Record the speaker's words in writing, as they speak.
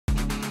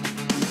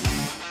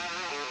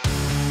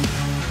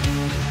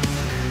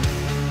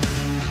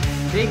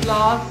Hey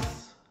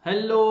class,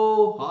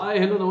 hello, hi,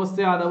 hello, namaste,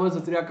 adab,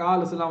 sat sri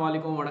akal, assalamu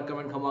alaikum, vanakkam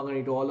and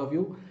khamaghani to all of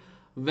you.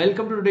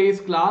 Welcome to today's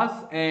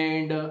class,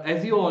 and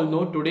as you all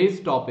know,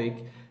 today's topic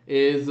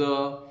is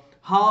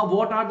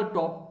what are the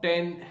top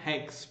 10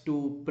 hacks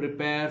to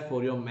prepare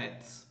for your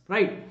maths,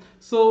 right?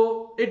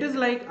 So it is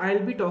like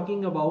I'll be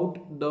talking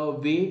about the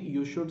way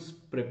you should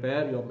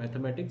prepare your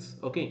mathematics,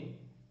 okay?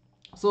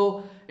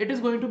 So it is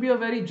going to be a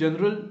very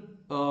general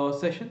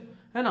session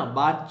है ना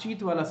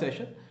बातचीत वाला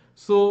session.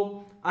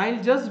 So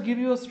I'll just give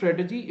you a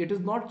strategy. It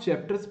is not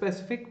chapter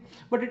specific,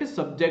 but it is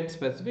subject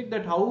specific,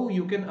 that how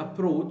you can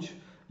approach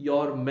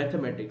your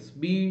mathematics,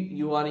 be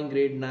you are in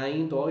grade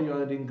 9th or you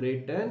are in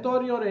grade 10th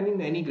or you are in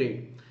any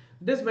grade.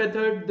 This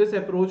method, this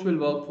approach will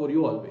work for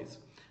you always,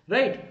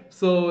 right?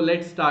 So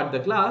let's start the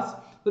class.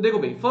 तो देखो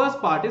भाई,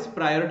 first part is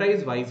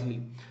prioritize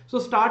wisely. So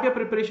start your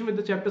preparation with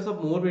the chapters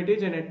of more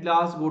weightage and at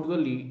last go to the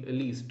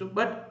least.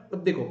 But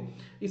अब देखो,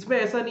 इसमें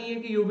ऐसा नहीं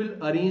है कि you will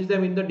arrange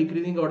them in the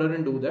decreasing order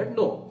and do that.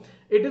 No,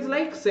 it is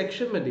like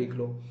section में देख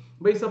लो.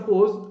 भाई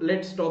suppose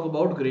let's talk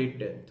about grade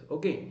 10th.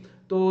 Okay,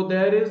 so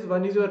there is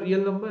one is your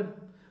real number.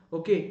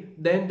 Okay,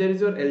 then there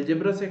is your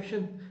algebra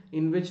section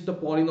in which the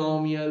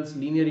polynomials,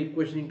 linear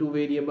equation in two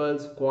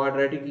variables,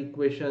 quadratic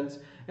equations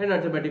and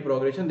arithmetic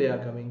progression they are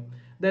coming.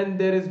 Then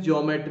there is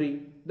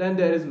geometry, then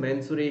there is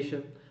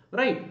mensuration,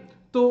 right?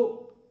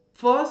 So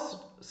first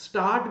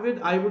start with,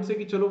 I would say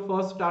कि चलो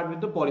first start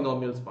with the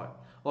polynomials part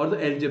or the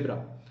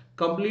algebra.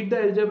 Complete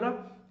the algebra.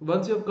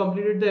 Once you have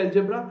completed the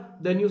algebra,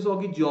 then you saw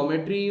कि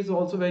geometry is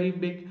also very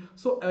big.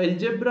 So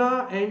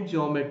algebra and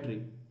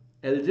geometry,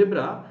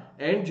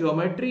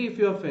 if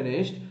you have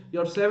finished,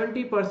 your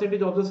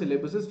 70% of the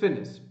syllabus is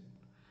finished.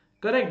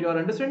 Correct, you are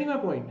understanding my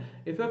point.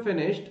 If you have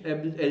finished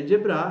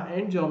algebra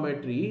and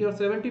geometry, your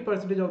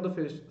 70% of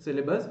the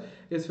syllabus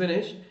is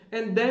finished,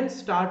 and then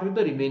start with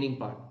the remaining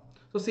part.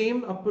 So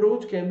same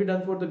approach can be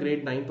done for the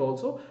grade 9th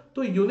also.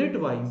 So unit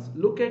wise,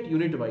 look at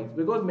unit wise,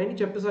 because many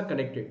chapters are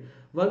connected.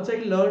 Once I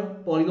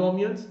learn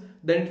polynomials,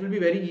 then it will be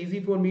very easy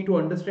for me to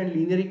understand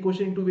linear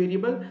equation into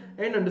variable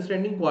and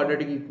understanding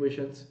quadratic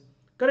equations.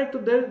 Correct. So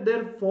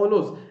there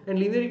follows, and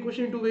linear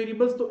equation into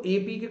variables. So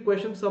AP के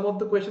questions, some of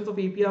the questions of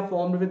AP are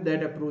formed with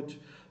that approach.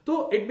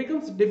 So it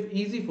becomes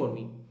easy for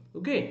me.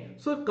 Okay.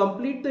 So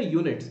complete the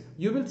units.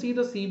 You will see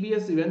the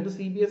CBSE, when the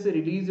CBSE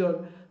release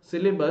your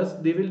syllabus,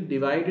 they will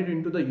divide it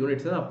into the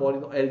units.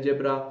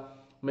 Algebra,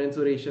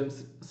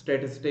 mensurations,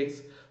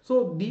 statistics.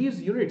 So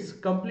these units,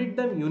 complete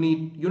them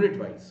unit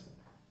wise.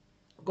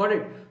 Got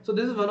it? So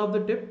this is one of the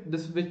tip,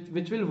 this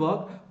which will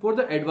work for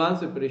the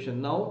advanced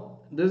preparation. Now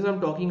this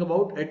I'm talking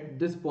about at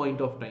this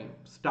point of time.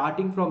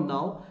 Starting from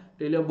now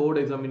till your board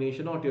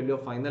examination or till your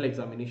final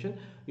examination,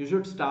 you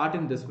should start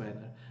in this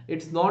manner.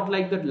 It's not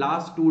like that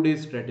last 2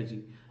 days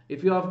strategy.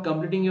 If you are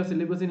completing your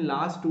syllabus in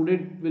last 2 days,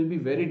 it will be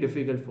very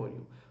difficult for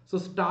you. So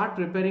start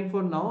preparing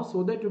for now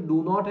so that you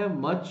do not have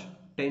much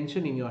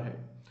tension in your head.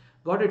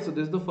 Got it? So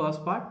this is the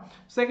first part.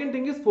 Second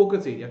thing is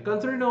focus area.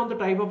 Concentrate on the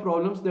type of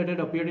problems that had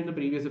appeared in the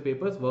previous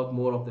papers, work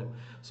more of them.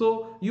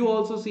 So you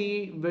also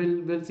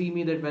will see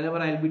me that whenever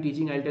I'll be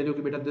teaching, I'll tell you,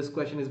 okay, beta, this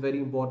question is very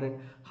important,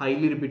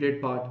 highly repeated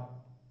part.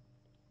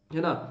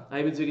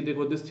 I will say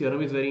that this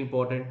theorem is very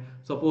important.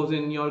 Suppose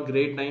in your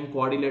grade 9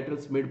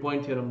 quadrilaterals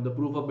midpoint theorem, the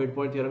proof of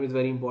midpoint theorem is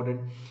very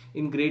important.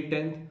 In grade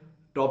 10th,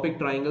 topic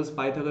triangles,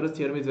 Pythagoras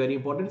theorem is very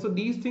important. So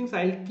these things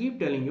I'll keep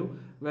telling you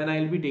when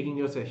I'll be taking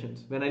your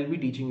sessions, when I'll be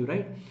teaching you,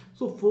 right?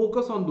 So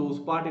focus on those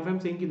part. If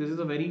I'm saying this is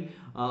a very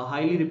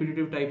highly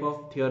repetitive type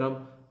of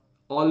theorem,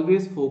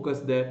 always focus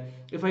there.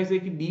 If I say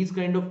these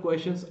kind of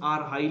questions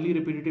are highly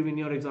repetitive in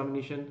your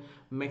examination,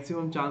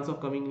 maximum chance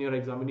of coming in your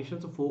examination,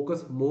 so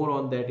focus more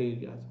on that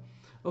areas.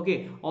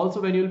 Okay,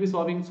 also when you will be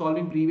solving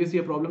previous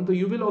year problem, so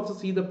you will also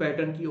see the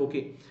pattern key.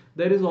 Okay,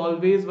 there is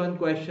always one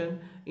question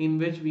in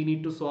which we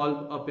need to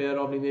solve a pair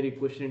of linear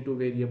equation into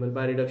variable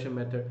by reduction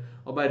method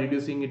or by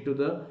reducing it to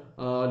the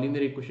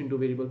linear equation to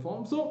variable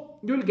form. So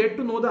you will get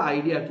to know the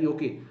idea key,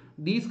 okay,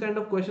 these kind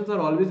of questions are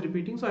always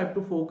repeating, so I have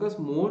to focus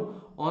more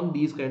on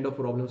these kind of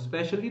problems,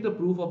 especially the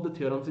proof of the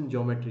theorems in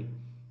geometry.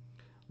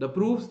 The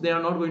proofs, they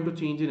are not going to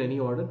change in any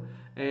order,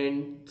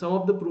 and some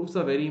of the proofs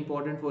are very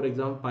important. For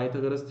example,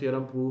 Pythagoras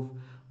theorem proof,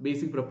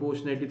 basic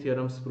proportionality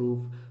theorems proof.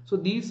 So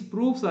these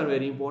proofs are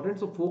very important,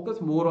 so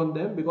focus more on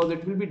them because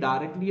it will be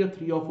directly a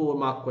 3 or 4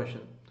 mark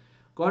question.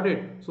 Got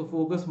it? So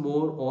focus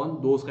more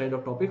on those kind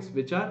of topics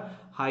which are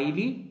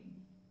highly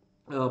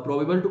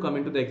probable to come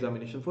into the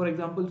examination. For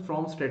example,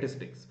 from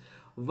statistics,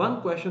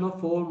 one question of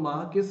 4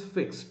 mark is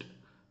fixed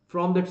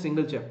from that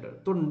single chapter.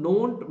 So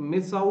don't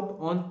miss out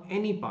on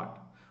any part.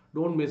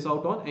 Don't miss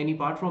out on any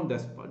part from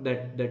this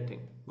that thing.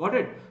 Got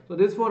it? So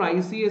this for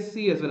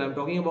ICSE as well. I'm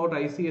talking about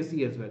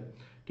ICSE as well.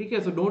 Okay,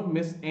 so don't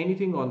miss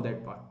anything on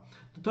that part.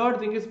 The third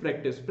thing is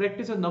practice.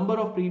 Practice a number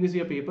of previous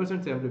year papers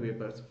and sample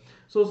papers.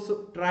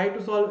 So try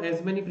to solve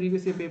as many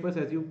previous year papers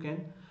as you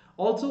can.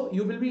 Also,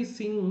 you will be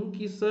seeing,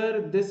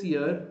 sir, this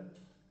year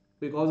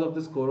because of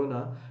this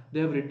corona, they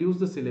have reduced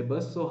the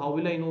syllabus. So how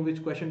will I know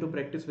which question to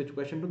practice, which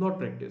question to not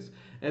practice?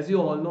 As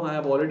you all know, I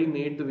have already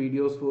made the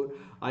videos for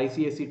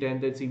ICSE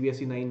 10th and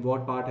CBSE 9,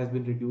 what part has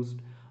been reduced,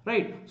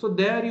 right? So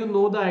there you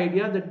know the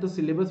idea that the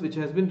syllabus which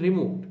has been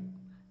removed.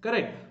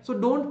 Correct. So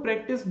don't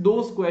practice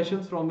those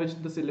questions from which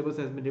the syllabus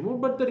has been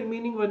removed, but the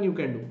remaining one you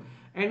can do.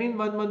 And in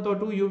 1 month or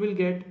two, you will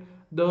get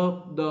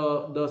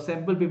the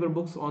sample paper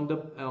books on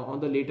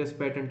the latest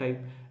pattern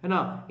type. And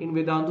in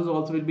Vedantus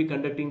also will be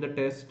conducting the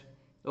test.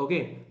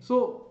 Okay.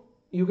 So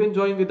you can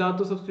join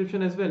Vedantu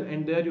subscription as well,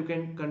 and there you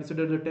can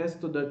consider the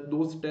test. So that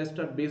those tests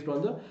are based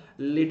on the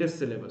latest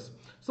syllabus.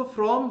 So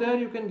from there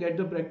you can get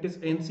the practice.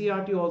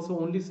 NCERT also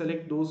only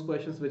select those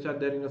questions which are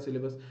there in your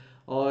syllabus,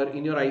 or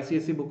in your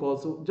ICSE book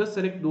also just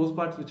select those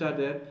parts which are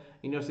there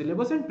in your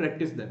syllabus and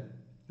practice them.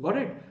 Got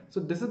it?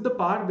 So this is the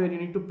part where you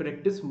need to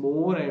practice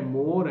more and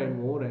more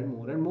and more and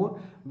more and more,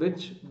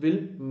 which will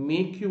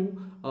make you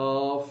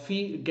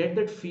get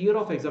that fear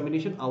of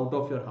examination out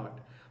of your heart.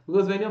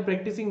 Because when you're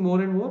practicing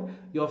more and more,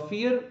 your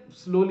fear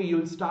slowly,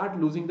 you'll start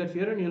losing that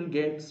fear and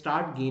you'll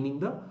start gaining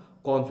the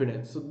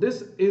confidence. So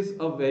this is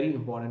a very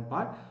important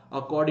part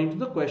according to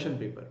the question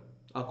paper.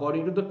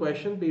 According to the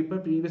question paper,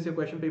 previous year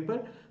question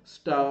paper,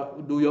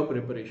 do your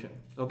preparation.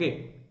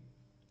 Okay.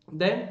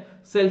 Then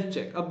self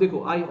check. अब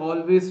देखो, I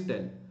always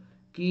tell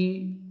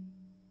कि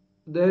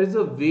there is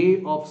a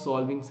way of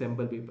solving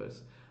sample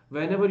papers.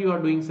 Whenever you are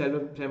doing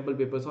sample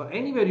papers or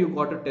anywhere you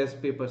got a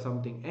test paper,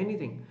 something,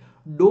 anything,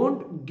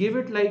 don't give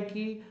it like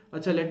कि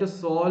अच्छा let us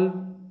solve.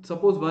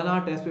 Suppose 1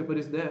 hour test paper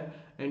is there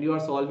and you are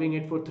solving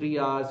it for 3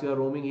 hours. You are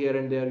roaming here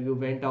and there. You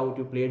went out.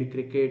 You played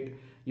cricket.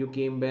 You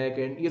came back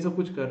and ये सब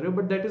कुछ कर रहे हो,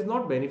 but that is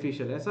not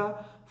beneficial. ऐसा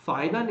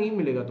फायदा नहीं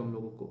मिलेगा तुम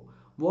लोगों को.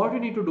 What you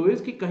need to do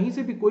is कि कहीं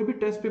से भी कोई भी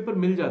टेस्ट पेपर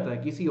मिल जाता है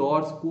किसी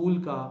और स्कूल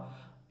का.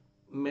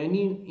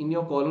 Many in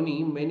your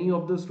colony, many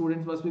of the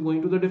students must be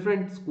going to the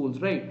different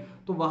schools, right?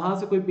 तो वहां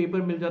से कोई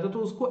पेपर मिल जाता है तो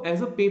उसको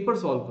एज अ पेपर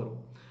सॉल्व करो.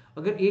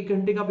 अगर 1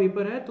 घंटे का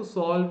पेपर है तो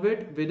solve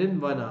it with in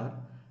 1 hour.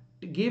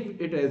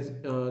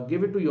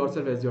 Give it to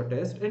yourself as your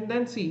test and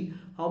then see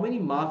how many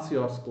marks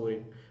you are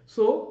scoring.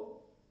 So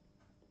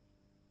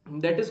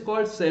that is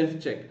called self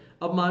check.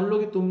 अब मान लो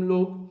कि तुम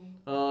लोग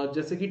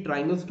जैसे कि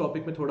ट्राइंगल्स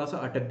टॉपिक में थोड़ा सा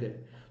अटक गए,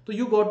 तो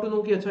यू गॉट टू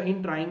नो कि अच्छा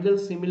इन ट्राइंगल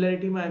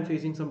सिमिलरिटी में I am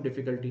facing some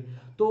difficulty,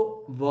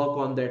 तो work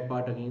on that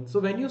part again.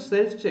 So when you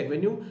self check,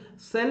 when you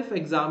self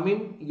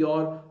examine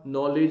your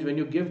knowledge, when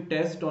you give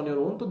test on your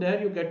own, तो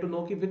there you get to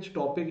know कि which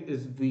topic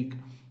is weak.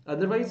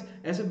 Otherwise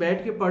ऐसे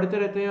बैठ के पढ़ते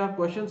रहते हैं या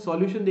question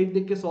solution देख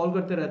देख के सॉल्व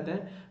करते रहते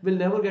हैं, will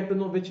never get to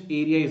know which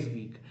area is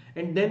weak.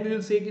 And then we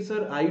will say कि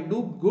sir I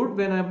do good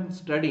when I am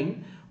studying,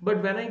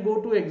 but when I go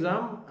to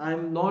exam I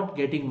am not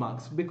getting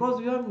marks because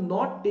you have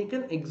not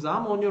taken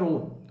exam on your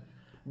own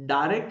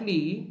directly.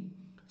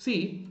 See,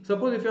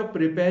 suppose if you are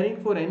preparing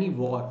for any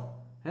war,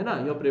 है ना,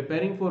 you are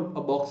preparing for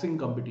a boxing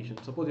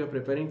competition, suppose you are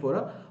preparing for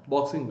a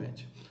boxing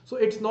match,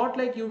 so it's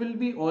not like you will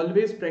be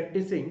always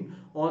practicing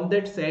on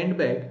that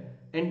sandbag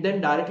and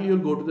then directly you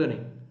will go to the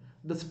ring.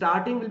 The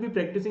starting will be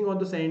practicing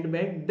on the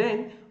sandbag,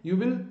 then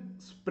you will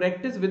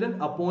practice with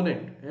an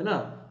opponent, है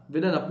ना,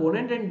 with an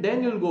opponent, and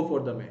then you will go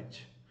for the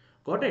match.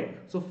 Got it?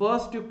 So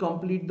first you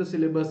complete the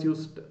syllabus, you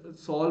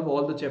solve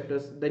all the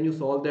chapters, then you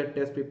solve their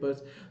test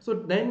papers. So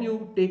then you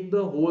take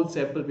the whole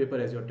sample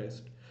paper as your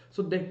test.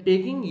 So that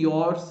taking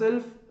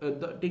yourself,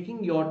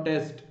 taking your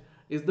test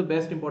is the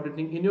best important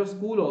thing. In your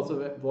school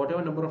also,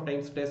 whatever number of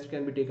times test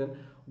can be taken,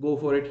 go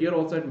for it. Here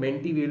also at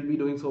Menti we will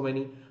be doing so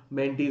many,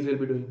 mentees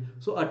will be doing.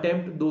 So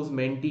attempt those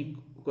Menti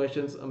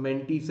questions,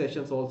 Menti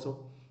sessions also.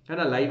 है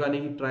ना, live आने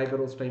की try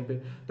करो उस time पे,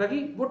 ताकि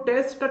वो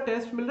test का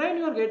टेस्ट मिल रहा है and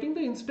you are getting the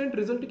instant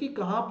result कि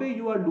कहाँ पे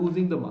you are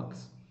losing the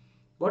marks.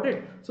 Got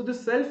it? So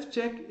this self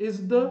check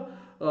is the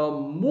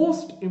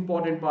most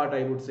important part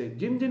I would say.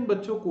 जिन जिन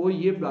बच्चों को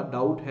ये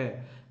डाउट है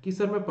कि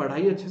सर मैं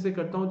पढ़ाई अच्छे से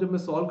करता हूँ, जब मैं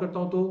सॉल्व करता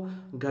हूँ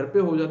तो घर पे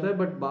हो जाता है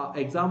बट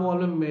एग्जाम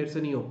हॉल में मेरे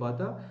से नहीं हो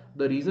पाता,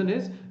 the reason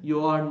is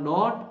you are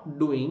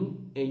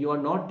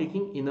not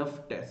taking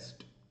enough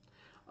test.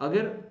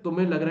 अगर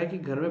तुम्हें लग रहा है कि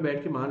घर में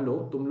बैठ के मान लो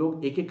तुम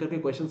लोग एक एक करके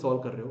क्वेश्चन सॉल्व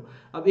कर रहे हो,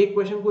 अब एक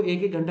क्वेश्चन को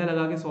 1-1 घंटा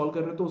लगा के सॉल्व कर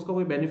रहे हो तो उसका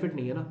कोई बेनिफिट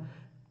नहीं है ना.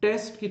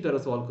 टेस्ट की तरह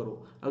सॉल्व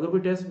करो. अगर कोई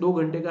टेस्ट 2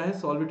 घंटे का है,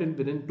 solve it in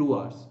with in 2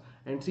 hours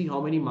and see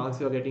how many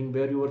marks you are getting,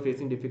 where you are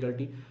facing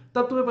difficulty.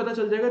 तब तुम्हें पता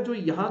चल जाएगा जो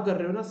यहाँ कर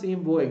रहे हो ना सेम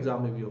वो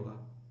एग्जाम में भी होगा.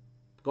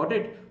 Got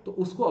it? तो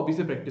उसको अभी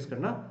से प्रैक्टिस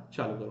करना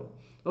चालू करो.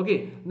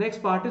 Okay,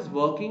 next part is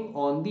working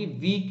on the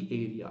weak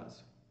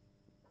areas.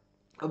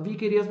 अब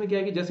वीक एरियाज में क्या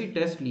है कि जैसे ही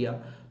टेस्ट लिया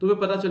तो तुम्हें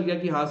पता चल गया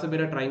कि हाँ से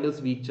मेरा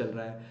ट्राइंगल्स वीक चल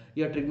रहा है,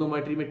 या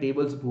ट्रिग्नोमेट्री में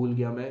टेबल्स भूल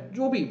गया मैं,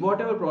 जो भी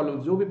वॉट एवर प्रॉब्लम,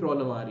 जो भी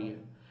प्रॉब्लम आ रही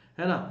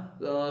है ना,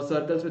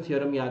 सर्कल्स में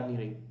थियरम याद नहीं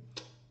रही,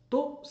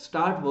 तो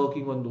start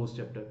working on those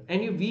chapter.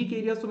 And ये वीक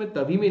एरियाज तुम्हें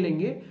तभी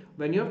मिलेंगे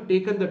when you have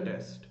taken the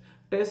test.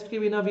 Test के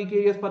बिना वीक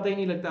एरियाज पता ही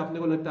नहीं लगता, अपने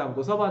को लगता है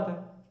हमको सब आता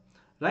है,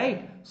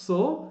 right? So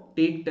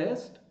take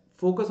test,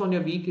 focus on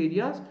your weak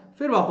areas,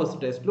 फिर वापस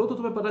टेस्ट लो तो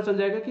तुम्हें पता चल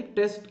जाएगा कि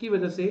टेस्ट की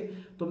वजह से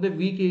तुमने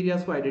वीक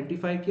एरियाज को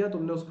आइडेंटिफाई किया,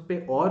 तुमने उस पे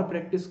और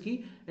प्रैक्टिस की,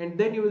 and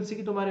then you will see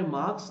कि तुम्हारे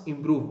मार्क्स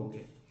इंप्रूव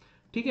होंगे.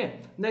 ठीक है?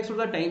 नेक्स्ट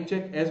होता है टाइम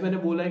चेक. एज मैंने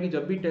बोला है कि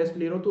जब भी टेस्ट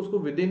ले रहे हो तो उसको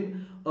with in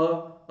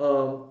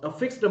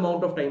fixed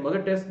amount of time.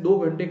 अगर टेस्ट 2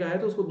 घंटे का है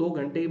तो उसको 2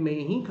 घंटे में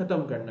ही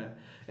खत्म करना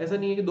है। ऐसा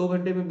नहीं है कि 2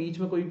 घंटे में बीच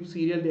में कोई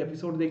सीरियल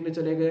एपिसोड देखने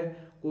चले गए,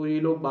 कोई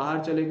लोग बाहर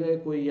चले गए,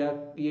 कोई या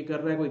ये कर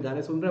रहा है, कोई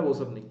गाने सुन रहा है, वो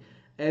सब नहीं।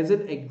 एज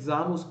एन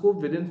एग्जाम उसको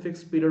with in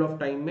fix period of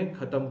time में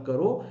खत्म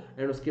करो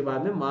एंड उसके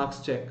बाद में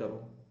मार्क्स चेक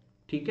करो,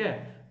 ठीक है।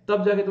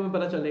 तब जाके तुम्हें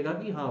पता चलेगा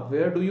कि हाँ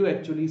where do you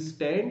actually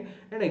stand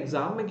and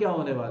exam में क्या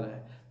होने वाला है।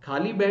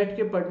 खाली बैठ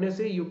के पढ़ने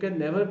से you can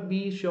never be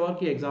sure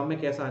कि एग्जाम में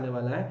कैसा आने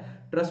वाला है।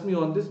 Trust me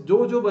on this.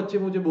 जो बच्चे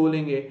मुझे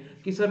बोलेंगे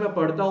कि सर मैं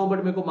पढ़ता हूं बट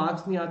मेरे को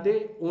मार्क्स नहीं आते,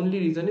 only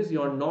reason is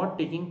you are not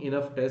taking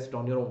enough test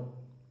on your own.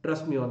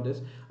 Trust me on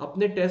this.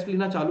 अपने टेस्ट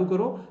लेना चालू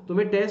करो,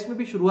 तुम्हें टेस्ट में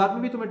भी शुरुआत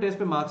में भी तुम्हें टेस्ट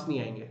में मार्क्स नहीं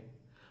आएंगे,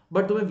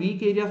 बट तुम्हें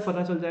वीक एरिया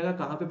पता चल जाएगा,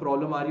 कहां पे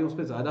प्रॉब्लम आ रही है, उस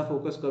पर ज्यादा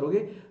फोकस करोगे,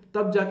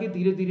 तब जाके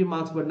धीरे धीरे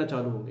मार्क्स बढ़ना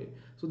चालू होंगे।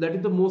 So that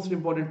is the most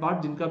important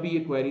part, जिनका भी ये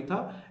क्वेरी था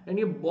एंड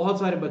ये बहुत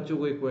सारे बच्चों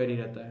को एक क्वेरी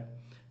रहता है,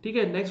 ठीक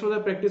है। नेक्स्ट होता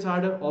है प्रैक्टिस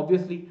हार्डर।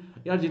 ऑब्वियसली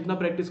यार जितना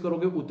प्रैक्टिस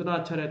करोगे उतना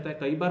अच्छा रहता है।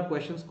 कई बार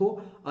क्वेश्चंस को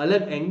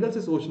अलग एंगल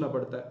से सोचना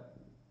पड़ता है,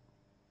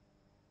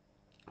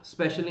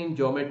 स्पेशली इन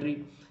ज्योमेट्री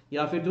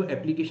या फिर जो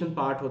एप्लीकेशन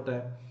पार्ट होता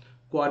है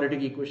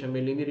क्वाड्रेटिक इक्वेशन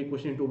में, लीनियर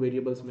इक्वेशन इन 2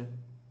 वेरिएबल्स में।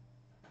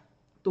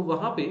 तो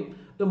वहां पे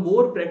the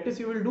more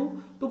practice you will do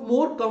तो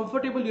more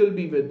comfortable you will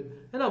be with,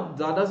 है ना।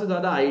 ज्यादा से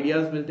ज्यादा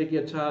आइडियाज मिलते कि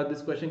अच्छा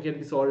this question can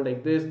be solve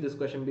like this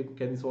question भी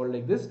can be solve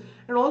like this.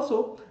 And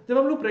also जब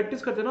हम लोग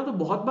प्रैक्टिस करते हैं ना तो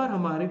बहुत बार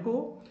हमारे को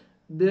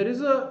देयर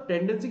इज अ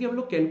टेंडेंसी कि हम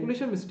लोग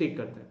कैलकुलेशन मिस्टेक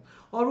करते हैं,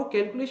 और वो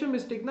कैलकुलेशन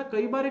मिस्टेक ना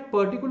कई बार एक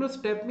पर्टिकुलर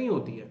स्टेप में ही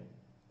होती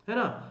है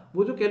ना।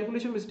 वो जो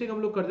कैलकुलेशन मिस्टेक हम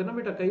लोग करते हैं ना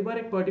बेटा, कई बार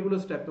एक पर्टिकुलर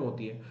स्टेप में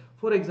होती है।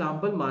 फॉर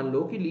एग्जांपल मान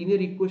लो कि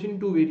लीनियर इक्वेशन इन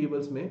 2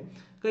 वेरिएबल्स में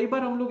कई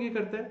बार हम लोग ये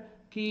करते हैं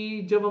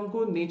कि जब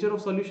हमको नेचर ऑफ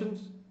सॉल्यूशन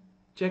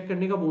चेक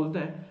करने का बोलते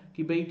हैं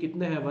कि भाई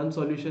कितने हैं, 1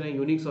 सॉल्यूशन है,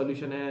 यूनिक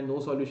सॉल्यूशन है, नो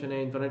सॉल्यूशन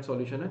है, इनफिनिट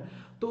सॉल्यूशन है,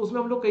 तो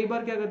उसमें हम लोग कई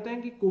बार क्या करते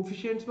हैं कि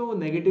कोफिशिएंट्स में वो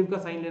नेगेटिव का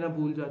साइन लेना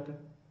भूल जाते हैं।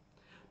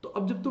 तो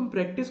अब जब तुम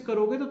प्रैक्टिस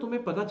करोगे तो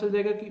तुम्हें पता चल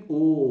जाएगा कि ओ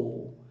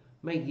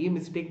मैं ये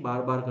मिस्टेक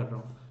बार बार कर रहा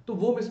हूं, तो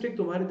वो मिस्टेक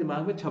तुम्हारे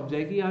दिमाग में छप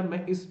जाएगी, यार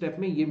मैं इस स्टेप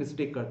में ये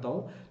मिस्टेक करता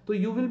हूं, तो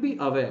यू विल बी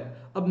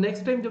अवेयर। अब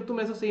नेक्स्ट टाइम जब तुम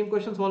ऐसा सेम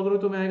क्वेश्चन सॉल्व करोगे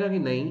तो तुम्हें आएगा कि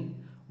नहीं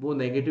वो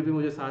नेगेटिव भी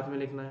मुझे साथ में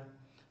लिखना है,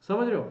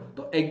 समझ रहे हो।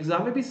 तो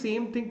एग्जाम में भी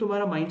सेम थिंग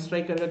तुम्हारा माइंड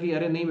स्ट्राइक करेगा कि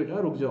अरे नहीं बेटा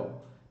रुक जाओ,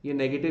 ये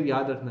नेगेटिव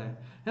याद रखना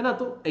है ना।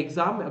 तो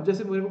एग्जाम में अब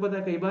जैसे मेरे को पता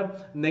है कई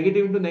बार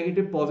नेगेटिव इंटू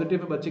नेगेटिव पॉजिटिव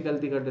में बच्चे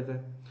गलती कर देते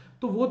हैं,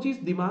 तो वो चीज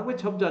दिमाग में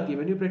छप जाती है।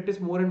 When you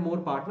practice more and more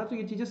part ना, तो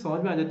ये चीजें समझ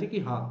में आ जाती है कि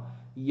हाँ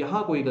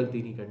यहाँ कोई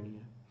गलती नहीं करनी है।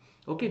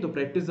 ओके, तो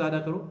प्रैक्टिस ज्यादा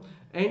करो।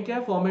 एंड क्या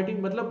है,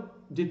 फॉर्मेटिंग, मतलब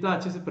जितना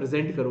अच्छे से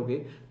प्रेजेंट करोगे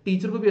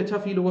टीचर को भी अच्छा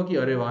फील होगा कि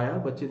अरे वाह यार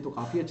बच्चे तो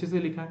काफी अच्छे से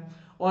लिखा है।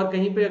 और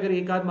कहीं पे अगर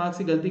एक आध मार्क्स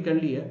की गलती कर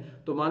ली है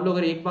तो मान लो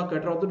अगर 1 मार्क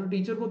कट रहा होता तो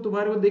टीचर को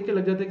तुम्हारे को देख के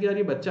लग जाता है कि यार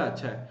ये बच्चा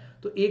अच्छा है,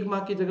 तो 1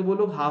 मार्क की जगह वो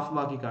लोग हाफ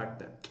मार्क ही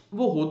काटते हैं।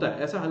 वो होता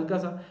है ऐसा, हल्का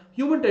सा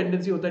ह्यूमन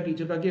टेंडेंसी होता है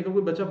टीचर का कि अगर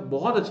कोई बच्चा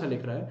बहुत अच्छा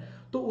लिख रहा है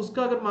तो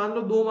उसका अगर मान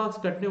लो 2 मार्क्स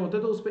कटने होते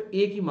हैं तो उस पर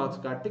 1 ही मार्क्स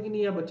काटते कि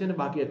नहीं यार बच्चे ने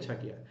बाकी अच्छा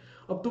किया है।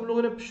 अब तुम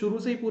लोगों ने शुरू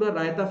से ही पूरा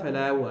रायता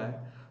फैलाया हुआ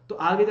है, तो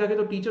आगे जाके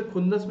तो टीचर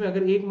खुन्नस में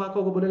अगर 1 मार्क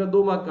का बोलेगा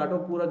 2 मार्क काटो,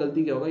 पूरा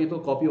गलती क्या होगा, ये तो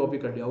कॉपी वॉपी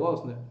कर लिया होगा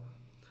उसने,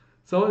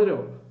 समझ रहे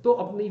हो। तो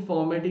अपनी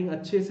फॉर्मेटिंग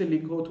अच्छे से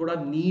लिखो, थोड़ा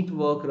नीट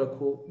वर्क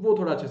रखो, वो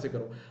थोड़ा अच्छे से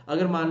करो।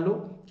 अगर मान लो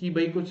कि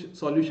भाई कुछ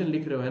सॉल्यूशन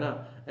लिख रहे हो, है ना,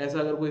 ऐसा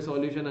अगर कोई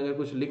सॉल्यूशन अगर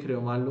कुछ लिख रहे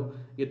हो, मान लो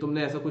ये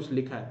तुमने ऐसा कुछ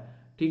लिखा है,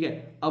 ठीक है,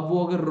 अब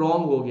वो अगर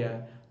रॉन्ग हो गया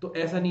है तो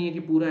ऐसा नहीं है कि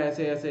पूरा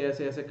ऐसे ऐसे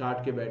ऐसे ऐसे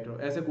काट के बैठ रहे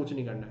हो, ऐसे कुछ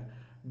नहीं करना है,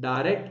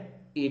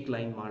 डायरेक्ट 1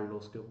 लाइन मार लो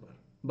उसके ऊपर,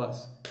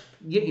 बस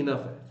ये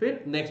इनफ है,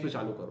 फिर नेक्स्ट पे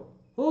चालू करो,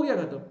 हो गया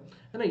खत्म,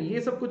 है ना।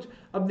 ये सब कुछ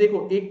अब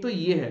देखो, एक तो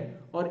ये है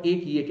और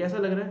एक ये, कैसा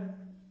लग रहा है,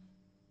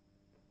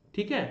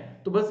 ठीक है।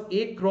 तो बस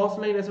एक क्रॉस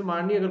लाइन ऐसे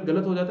मारनी, अगर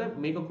गलत हो जाता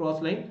है मेक अ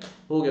क्रॉस लाइन,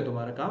 हो गया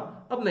तुम्हारा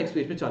काम। अब नेक्स्ट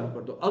पेज पे चालू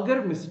कर दो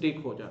अगर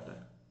मिस्टेक हो जाता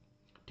है,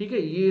 ठीक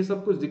है। ये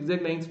सब कुछ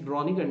जिगजैग लाइंस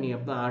ड्रॉ नहीं करनी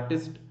है, अपना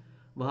आर्टिस्ट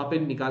वहां पे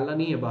निकालना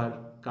नहीं है बाहर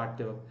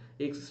काटते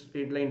वक्त, एक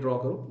स्ट्रेट लाइन ड्रॉ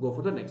करो, go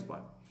for the next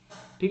part,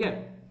 ठीक है।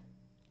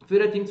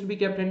 फिर आई thinks to be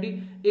kept handy,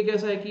 एक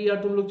ऐसा है कि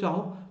यार तुम लोग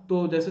चाहो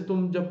तो जैसे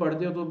तुम जब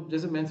पढ़ते हो तो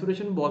जैसे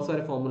मेंसुरेशन में बहुत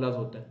सारे फॉर्मूलाज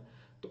होते हैं,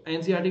 तो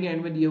एनसीईआरटी के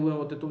एंड में दिए हुए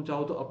होते हैं, तुम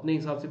चाहो तो अपने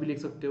हिसाब से भी लिख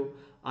सकते हो।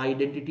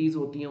 आइडेंटिटीज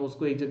होती हैं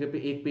उसको एक जगह पे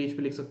एक पेज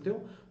पे लिख सकते हो,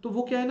 तो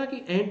वो क्या है ना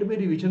कि एंड में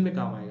रिवीजन में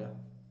काम आएगा,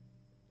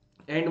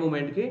 एंड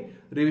मोमेंट के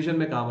रिवीजन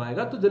में काम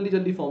आएगा, तो जल्दी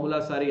जल्दी फॉर्मूला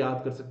सारे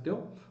याद कर सकते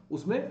हो,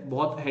 उसमें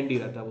बहुत हैंडी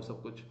रहता है वो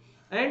सब कुछ।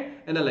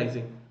 एंड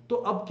एनालाइजिंग, तो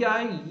अब क्या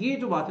है, ये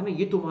जो बात है ना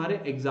ये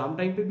तुम्हारे एग्जाम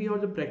टाइम पे भी है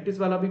और जब प्रैक्टिस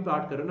वाला भी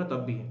पार्ट कर रहे हो ना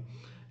तब भी है।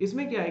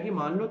 इसमें क्या है कि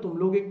मान लो तुम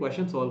लोग एक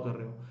क्वेश्चन सॉल्व कर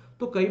रहे हो,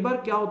 तो कई बार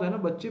क्या होता है ना,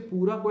 बच्चे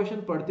पूरा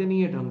क्वेश्चन पढ़ते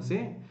नहीं है ढंग से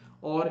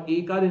और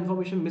एक आध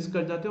इंफॉर्मेशन मिस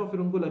कर जाते हैं और फिर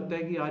उनको लगता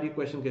है कि यार ये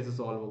क्वेश्चन कैसे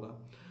सॉल्व होगा।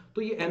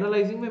 तो ये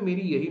एनालाइजिंग में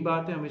मेरी यही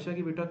बात है हमेशा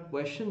कि बेटा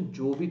क्वेश्चन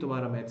जो भी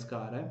तुम्हारा मैथ्स का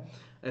आ रहा है,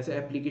 ऐसे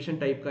एप्लीकेशन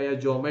टाइप का या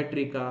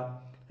ज्योमेट्री का,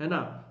 है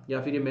ना,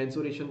 या फिर ये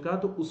मेंसुरेशन का,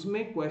 तो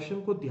उसमें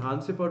क्वेश्चन को ध्यान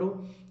से पढ़ो,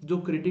 जो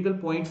क्रिटिकल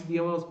पॉइंट्स दिए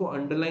हुए उसको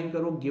अंडरलाइन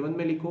करो, गिवन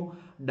में लिखो,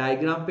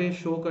 डायग्राम पे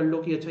शो कर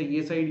लो कि अच्छा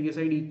ये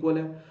साइड इक्वल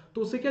है,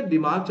 तो उससे क्या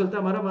दिमाग चलता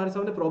है हमारा, हमारे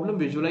सामने प्रॉब्लम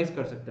विजुअलाइज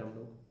कर सकते हैं हम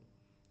लोग,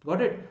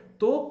 गॉट इट।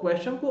 तो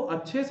क्वेश्चन को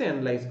अच्छे से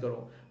एनालाइज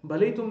करो,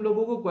 भले ही तुम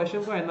लोगों को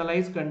क्वेश्चन को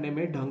एनालाइज करने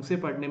में, ढंग से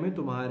पढ़ने में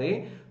तुम्हारे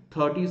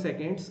 30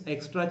 सेकेंड्स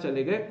एक्स्ट्रा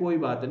चले गए कोई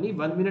बात नहीं,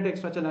 1 मिनट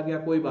एक्स्ट्रा चला गया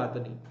कोई बात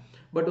नहीं,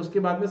 बट उसके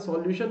बाद में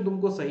सॉल्यूशन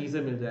तुमको सही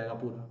से मिल जाएगा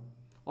पूरा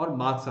और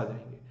मार्क्स आ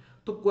जाएंगे।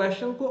 तो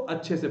क्वेश्चन को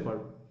अच्छे से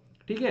पढ़ो,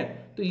 ठीक है।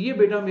 तो ये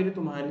बेटा मेरे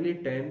तुम्हारे लिए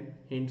 10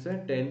 हिंट्स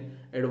हैं,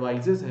 10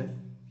 एडवाइजेस हैं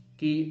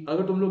कि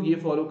अगर तुम लोग ये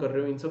फॉलो कर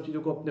रहे हो, इन सब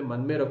चीज़ों को अपने मन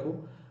में रखो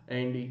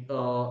एंड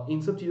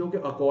इन सब चीज़ों के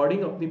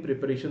अकॉर्डिंग अपनी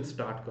प्रिपरेशन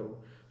स्टार्ट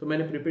करो। तो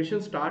मैंने प्रिपरेशन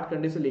स्टार्ट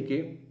करने से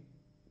लेके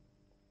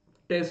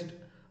टेस्ट,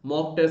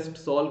 मॉक टेस्ट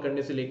सॉल्व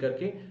करने से लेकर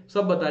के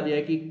सब बता दिया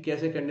है कि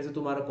कैसे करने से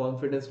तुम्हारा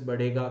कॉन्फिडेंस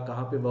बढ़ेगा,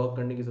 कहाँ पे वर्क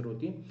करने की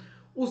जरूरत है,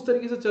 उस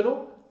तरीके से चलो।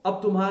 अब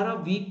तुम्हारा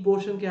वीक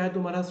पोर्शन क्या है,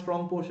 तुम्हारा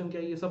स्ट्रॉन्ग पोर्शन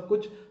क्या है, ये सब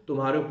कुछ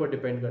तुम्हारे ऊपर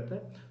डिपेंड करता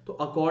है। तो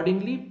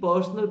अकॉर्डिंगली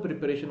पर्सनल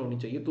प्रिपरेशन होनी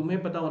चाहिए,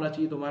 तुम्हें पता होना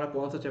चाहिए तुम्हारा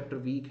कौन सा चैप्टर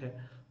वीक है,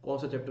 कौन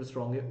सा चैप्टर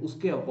स्ट्रॉन्ग है,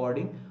 उसके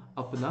अकॉर्डिंग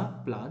अपना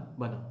प्लान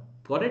बनाओ।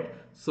 Got it?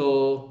 So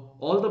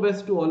all the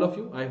best to all of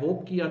you. I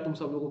hope कि यार तुम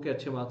सब लोगों के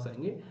अच्छे मार्क्स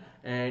आएंगे।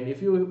 And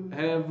if you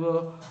have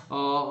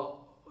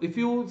if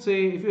you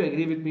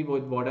agree with me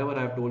with whatever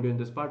I have told you in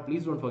this part,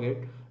 please don't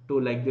forget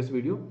to like this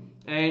video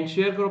and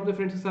share करो अपने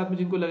फ्रेंड्स के साथ में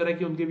जिनको लग रहा है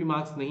कि उनके भी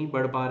मार्क्स नहीं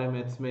बढ़ पा रहे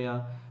मैथ्स में, या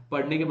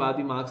पढ़ने के बाद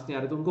भी मार्क्स नहीं आ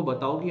रहे, तो उनको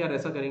बताओ कि यार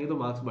ऐसा करेंगे तो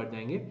मार्क्स बढ़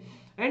जाएंगे।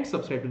 And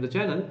subscribe to the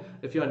channel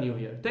if you are new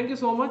here. Thank you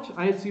so much,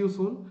 I will see you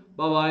soon,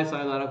 bye bye,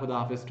 sayonara, खुदा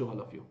हाफिज to all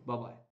of you, bye bye.